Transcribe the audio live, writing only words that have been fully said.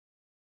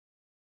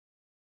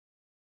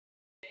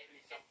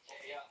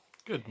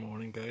Good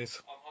morning, guys.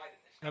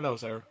 Hello,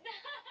 Sarah.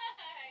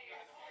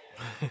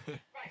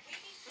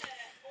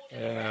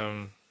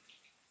 um,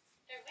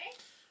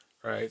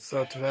 right,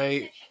 so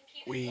today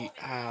we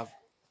have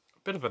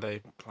a bit of a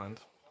day planned,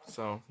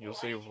 so you'll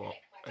see what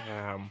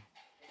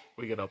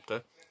we get up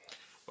to.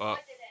 But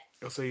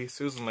you'll see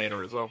Susan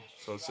later as well,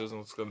 so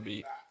Susan's going to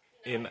be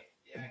in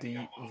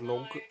the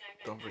vlog.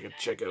 Don't forget to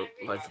check out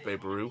Life of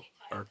Baby Roo,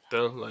 or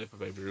The Life of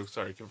Baby Roo,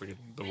 sorry, I keep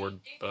forgetting the word,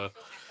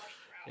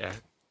 yeah.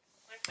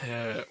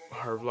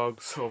 Her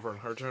vlogs over on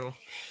her channel.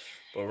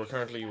 But we're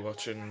currently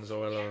watching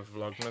Zoella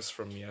Vlogmas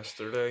from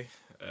yesterday.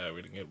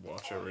 We didn't get to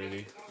watch it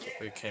really.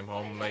 We came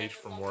home late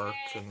from work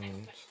and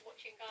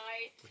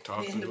we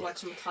talked. We ended up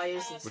watching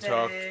Matthias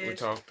instead. We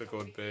talked a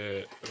good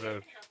bit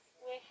about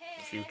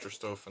future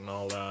stuff and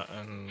all that,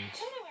 and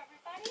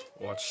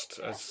watched,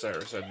 as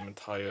Sarah said,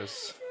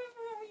 Matthias.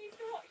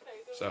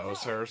 So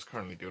Sarah's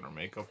currently doing her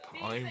makeup.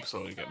 I'm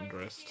slowly getting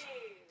dressed.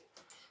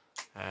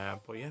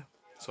 But yeah.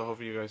 So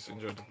hopefully you guys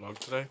enjoyed the vlog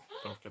today.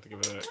 Don't forget to give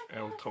it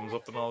a thumbs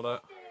up and all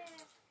that.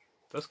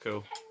 That's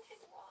cool.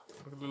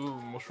 Look at the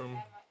little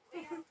mushroom.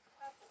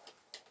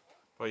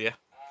 But yeah.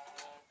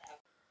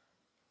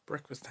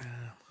 Breakfast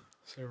time.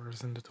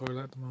 Sarah's in the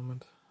toilet at the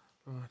moment.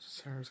 But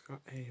Sarah's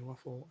got a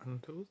waffle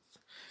and toast.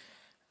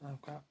 And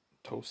I've got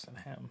toast and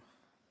ham.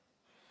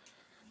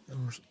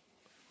 And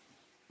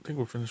I think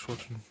we're finished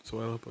watching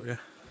Zoella, but yeah.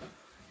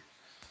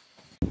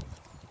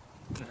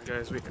 Alright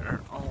guys, we are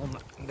on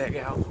deck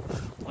out.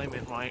 I'm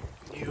in my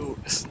new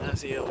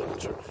snazzy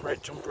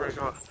red jumper I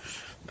got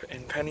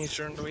in Pennies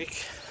during the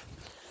week.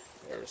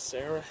 There's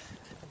Sarah.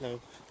 Hello.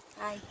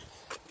 Hi.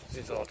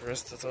 She's all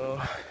dressed as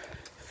well.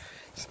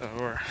 So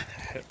we're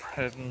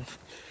heading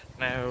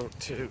now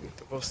to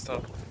the bus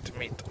stop to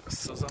meet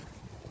Susan.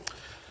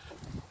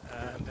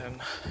 And then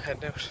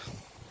heading out.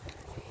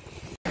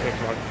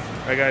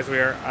 Right guys, we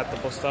are at the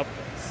bus stop.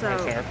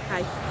 So,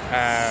 hi.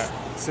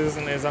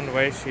 Susan is on the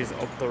way. She's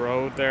up the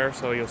road there,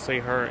 so you'll see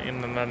her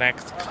in the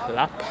next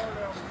clap.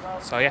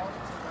 So yeah.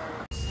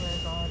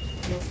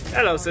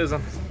 Hello,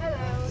 Susan.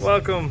 Hello.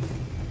 Welcome.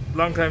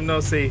 Long time no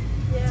see.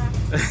 Yeah.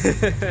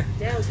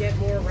 They'll get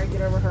more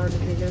regular with her in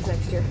the videos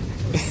next year.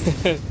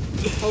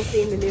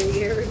 Hopefully in the new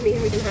year, me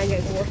and we can hang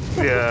out more.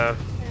 Yeah.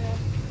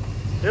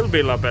 It'll be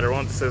a lot better,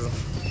 won't it, Susan?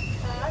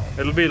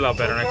 It'll be a lot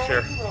better next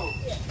year.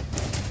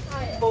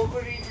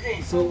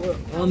 So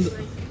we're on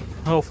the,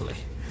 hopefully.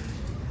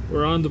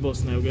 We're on the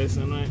bus now, guys,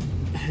 and I'm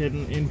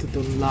heading into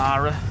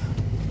Dunlara.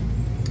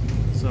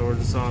 So we're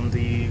just on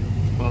the,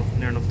 well,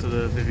 near enough to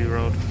the Vivi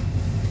Road.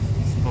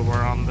 But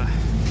we're on the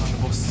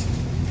bus.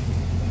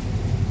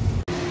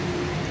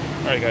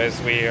 Alright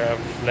guys, we have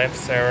left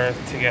Sarah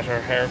to get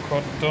her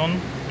haircut done.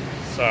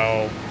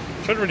 So,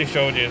 should have really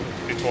showed you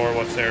before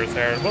what Sarah's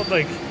hair is. But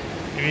like,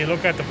 if you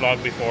look at the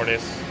vlog before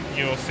this,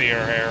 you'll see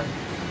her hair.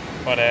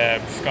 But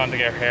she's gone to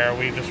get her hair.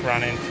 We just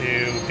ran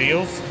into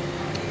Deals.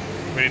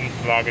 We didn't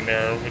vlog in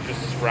there, we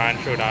just ran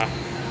through that.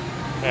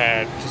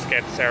 Just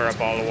get Sarah a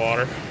bottle of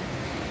water.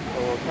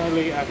 So we're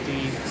currently at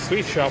the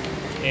sweet shop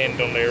in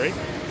Dunleary.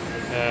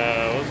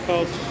 What's it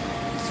called?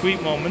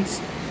 Sweet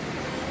Moments.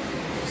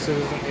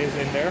 Susan is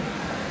in there.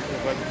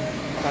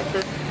 Catch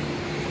her.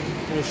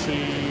 There she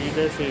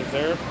is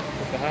there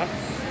with the hat.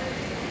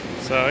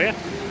 So yeah.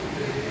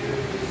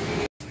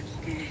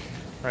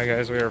 Right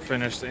guys, we are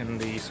finished in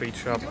the sweet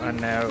shop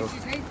and now...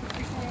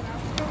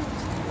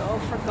 Oh,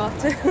 forgot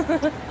to.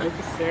 Look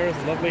at Sarah's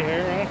lovely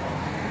hair, right?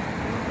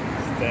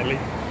 It's deadly.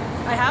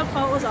 I have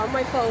photos on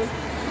my phone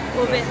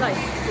of it, like.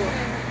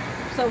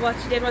 So what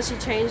she did was she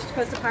changed,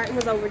 because the parting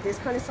was over this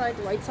kind of side,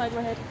 the right side of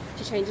my head.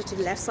 She changed it to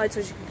the left side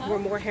so she could grow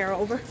more hair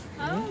over.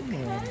 Oh,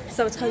 okay.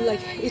 So it's kind of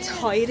like, it's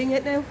hiding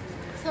it now.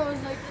 So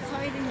it's like it's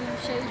hiding the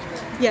shade.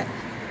 Yeah,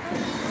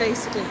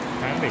 basically.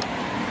 Handy.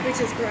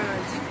 Which is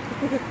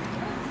grand.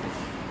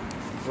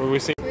 Will we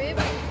see?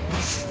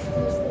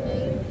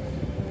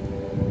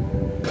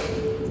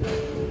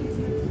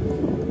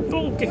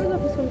 Okay.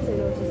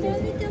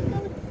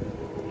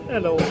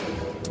 Hello.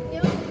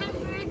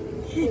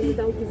 The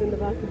donkey's in the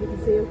back if you can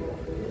see him.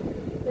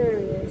 There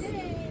he is.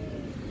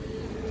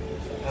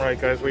 Alright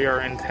guys, we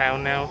are in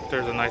town now.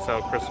 There's a nice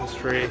old Christmas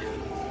tree.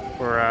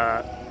 We're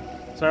at...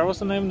 Sorry, what's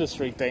the name of the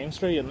street? Dame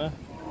Street, isn't it?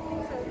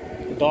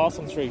 The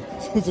Dawson Street.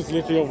 It's just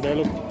literally over there,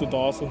 look, the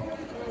Dawson.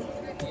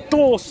 The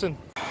Dawson!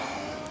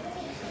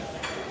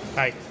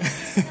 Hi.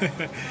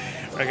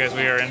 Right guys,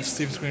 we are in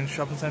Stephen's Green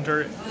Shopping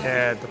Centre.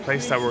 The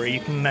place that we're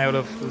eating out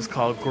of is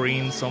called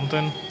Green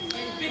something.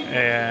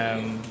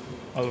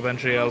 I'll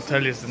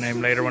tell you the name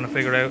later when I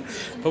figure it out.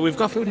 But we've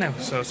got food now,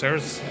 so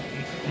Sarah's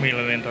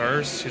mealing into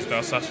hers. She's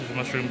got sausage,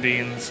 mushroom,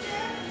 beans,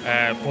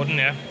 pudding,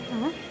 yeah,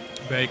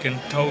 bacon,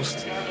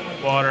 toast,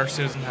 water.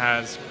 Susan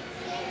has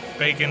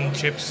bacon,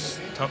 chips.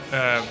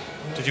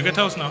 Did you get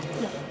toast? No.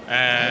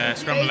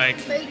 Scrambled egg.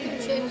 Bacon,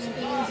 chips,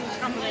 beans, and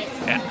scrambled egg.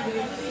 Yeah.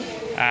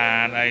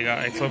 And I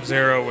got a Club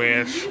Zero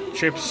with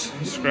chips,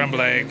 scrambled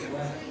egg,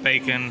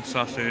 bacon,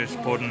 sausage,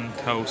 pudding,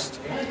 toast,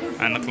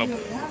 and the Club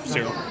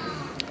Zero.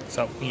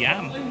 So,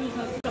 yum.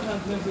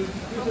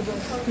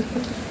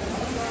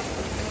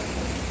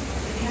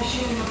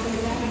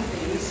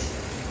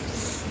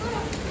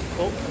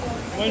 Oh,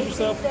 mind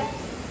yourself.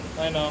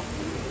 I know.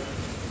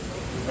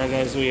 Right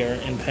guys, we are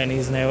in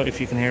Penny's now. If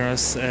you can hear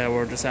us,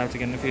 we're just out to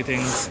get a few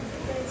things.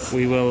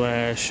 We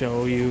will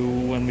show you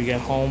when we get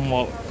home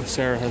what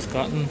Sarah has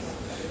gotten,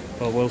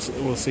 but we'll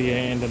see you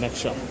in the next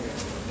shop.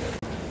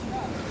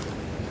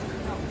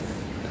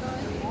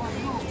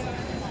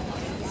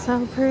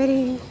 So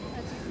pretty.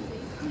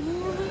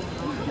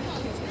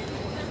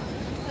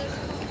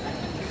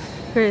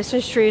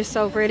 Christmas tree is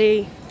so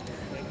pretty.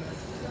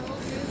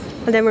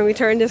 And then when we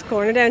turn this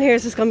corner down here,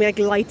 it's just gonna be like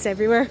lights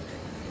everywhere.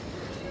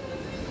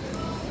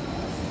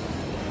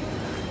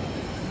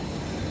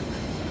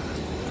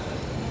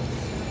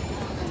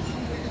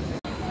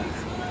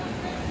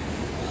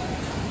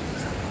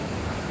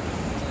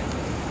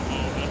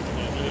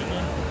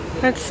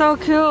 That's so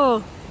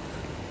cool.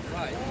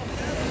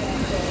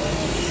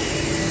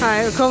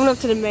 Alright, we're coming up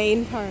to the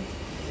main part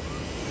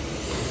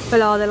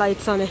with all the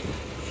lights on it.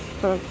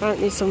 Well,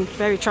 apparently some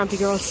very trampy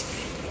girls.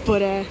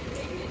 But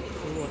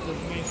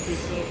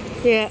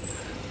yeah.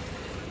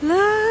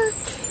 Look!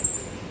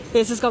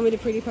 This is gonna be the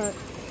pretty part.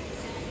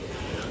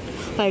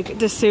 Like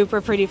the super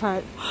pretty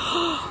part.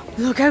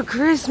 Look how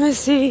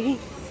Christmassy!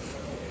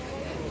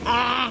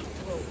 Ah!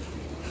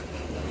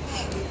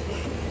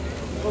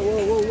 Whoa,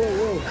 whoa, whoa,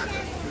 whoa,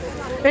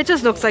 whoa. It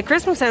just looks like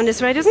Christmas down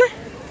this way, doesn't it?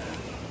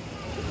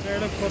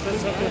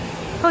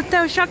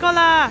 Hotel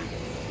chocolat!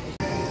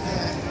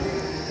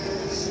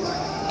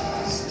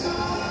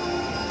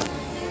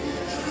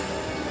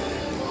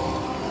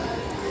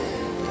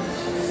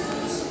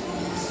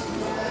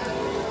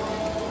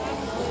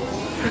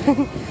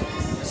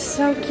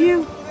 So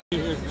cute.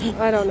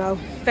 I don't know.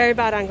 Very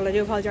bad angle. I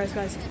do apologise,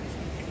 guys.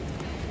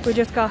 We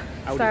just got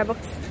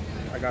Starbucks.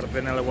 I got a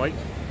vanilla white.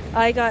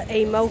 I got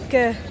a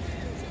mocha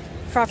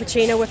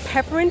frappuccino with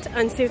peppermint,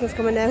 and Susan's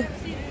coming now.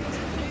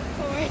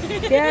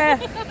 Yeah.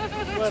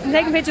 I'm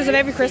taking pictures of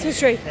every Christmas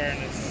tree.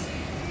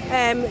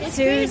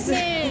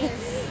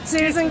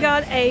 Susan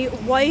got a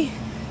white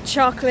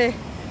chocolate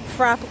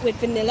frap with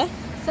vanilla.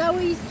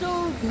 Zoe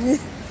Sugg.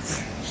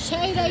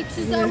 Shout out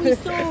to Zoe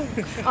Sugg.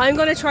 I'm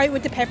going to try it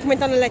with the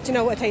peppermint and I'll let you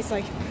know what it tastes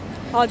like.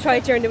 I'll try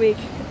it during the week.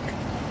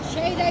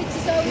 Shout out to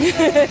Zoe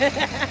Sugg.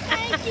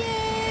 Thank you.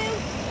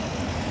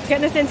 It's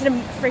getting us into the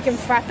freaking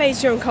frappes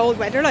during cold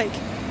weather, like.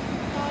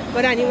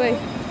 But anyway,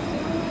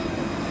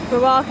 we're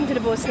walking to the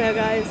bus now,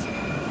 guys.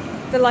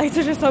 The lights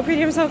are just so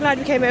pretty. I'm so glad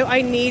we came out.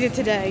 I need it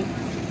today.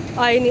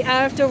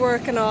 After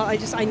work and all, I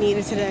need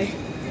it today.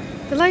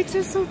 The lights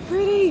are so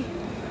pretty.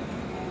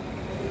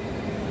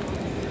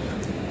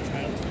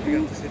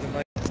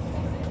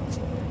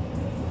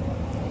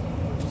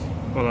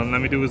 Hold on,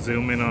 let me do a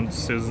zoom in on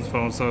Susan's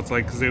phone so it's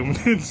like zooming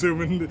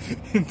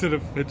into the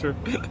picture.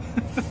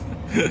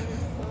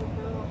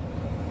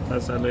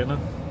 That's Elena.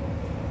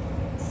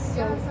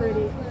 So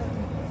pretty.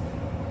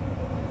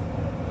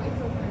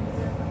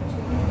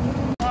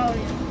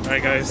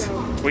 Alright guys,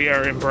 we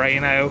are in Bray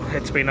now.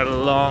 It's been a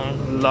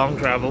long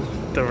travel.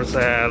 There was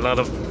a lot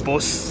of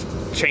bus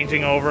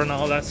changing over and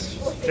all that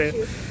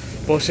shit.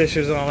 Bus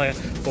issues and all that,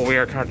 but we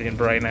are currently in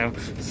Bray now.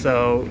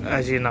 So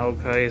as you know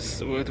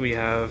guys, we're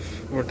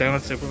down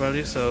at Super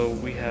Value, so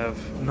we have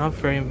not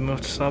very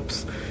much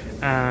stops,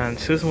 and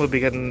Susan will be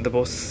getting the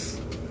bus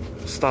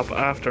stop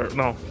after,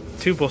 no,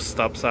 2 bus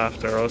stops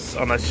after us,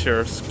 unless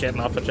you're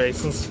getting off at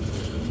Jason's.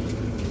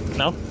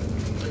 No?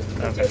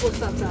 Okay. 2 bus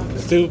stops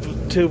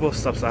after. Two bus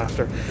stops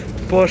after.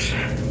 But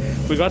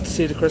we got to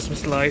see the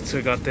Christmas lights,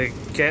 we got to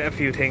get a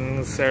few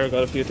things, Sarah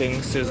got a few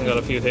things, Susan got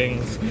a few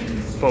things,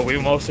 but we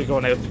were mostly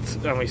going out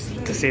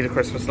to see the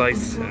Christmas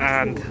lights,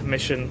 and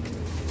mission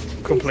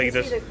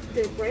completed. See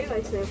the grey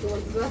lights now if you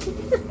want as well.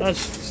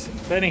 That's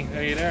Benny,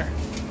 are you there?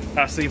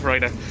 See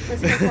Friday.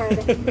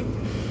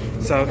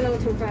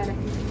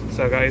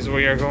 So guys,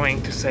 we are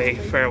going to say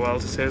farewell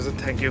to Susan.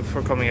 Thank you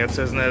for coming out,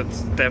 Susan.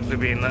 It's definitely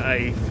been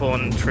a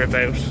fun trip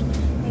out.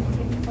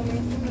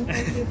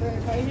 Thank you for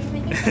inviting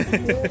me.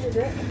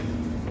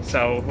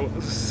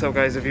 So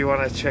guys, if you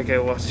want to check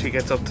out what she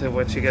gets up to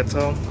when she gets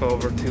home, go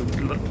over to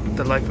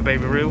The Life of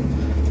Baby Roo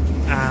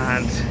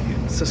and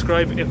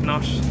subscribe. If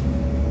not,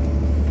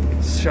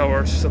 show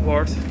her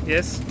support.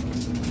 Yes.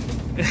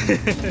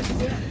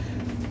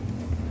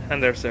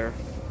 And there's Sarah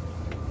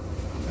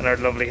and her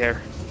lovely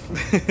hair.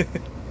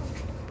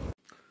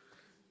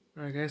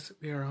 Alright guys,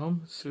 we are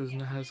home. Susan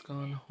has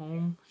gone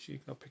home. She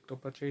got picked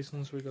up at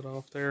Jason's. We got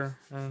off there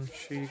and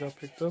she got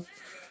picked up.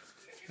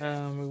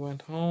 We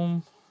went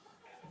home.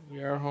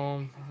 We are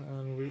home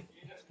and we're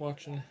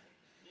watching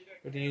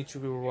with the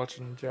YouTube. We were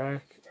watching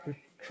Jack. We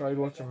tried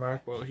watching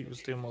Mark while he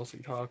was doing mostly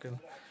talking,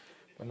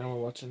 but now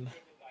we're watching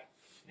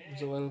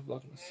Zoella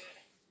Vlogmas.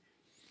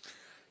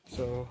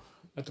 So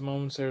at the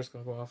moment Sarah's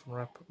gonna go off and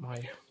wrap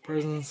my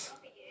presents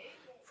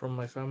from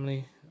my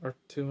family, or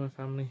to my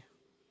family,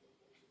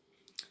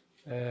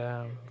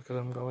 because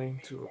I'm going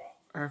to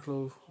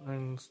Arklow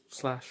and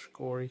 /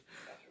 Gorey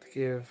to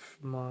give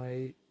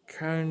my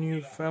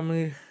Carnew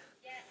family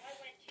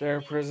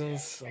their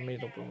presents. I'll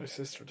meet up with my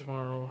sister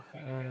tomorrow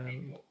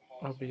and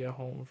I'll be at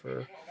home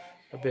for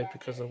a bit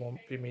because I won't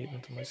be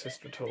meeting to my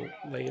sister till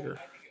later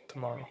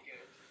tomorrow.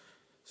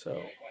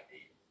 So,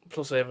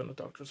 plus I have a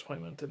doctor's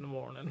appointment in the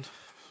morning.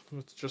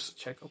 It's just a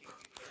checkup.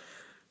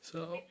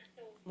 So,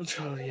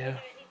 yeah.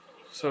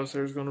 So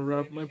Sarah's gonna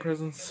wrap my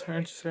presents,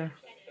 aren't you, Sarah?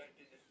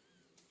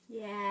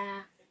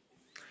 Yeah.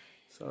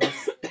 So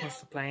what's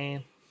the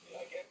plan?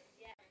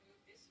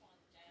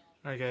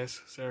 Alright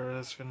guys, Sarah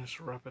has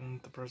finished wrapping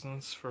the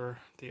presents for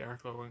the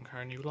Arklow and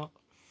Carnew lot.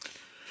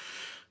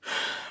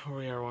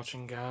 We are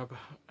watching Gab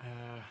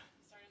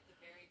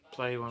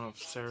play one of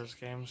Sarah's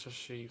games that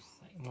she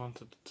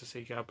wanted to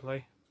see Gab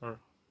play. Or,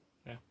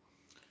 yeah.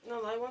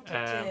 No, I wanted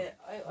to.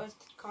 I was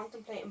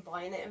contemplating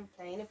buying it and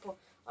playing it, but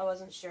I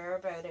wasn't sure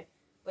about it.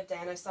 But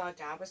then I saw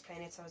Gab was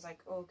playing it, so I was like,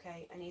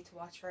 okay, I need to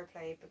watch her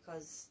play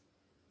because,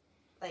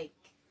 like,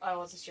 I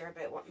wasn't sure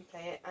about wanting to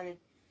play it, and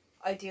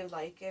I do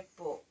like it,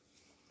 but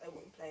I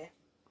wouldn't play it.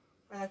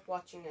 I like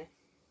watching it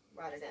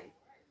rather than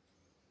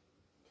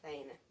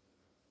playing it.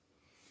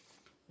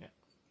 Yeah.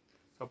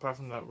 Apart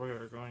from that,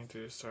 we're going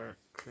to start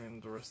cleaning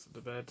the rest of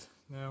the bed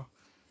now.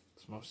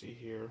 It's mostly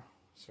here,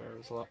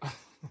 Sarah's a lot.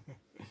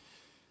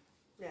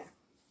 Yeah.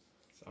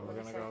 So we're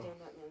gonna go. Doing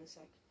that in a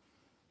sec.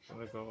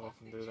 Gonna go off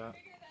and do that.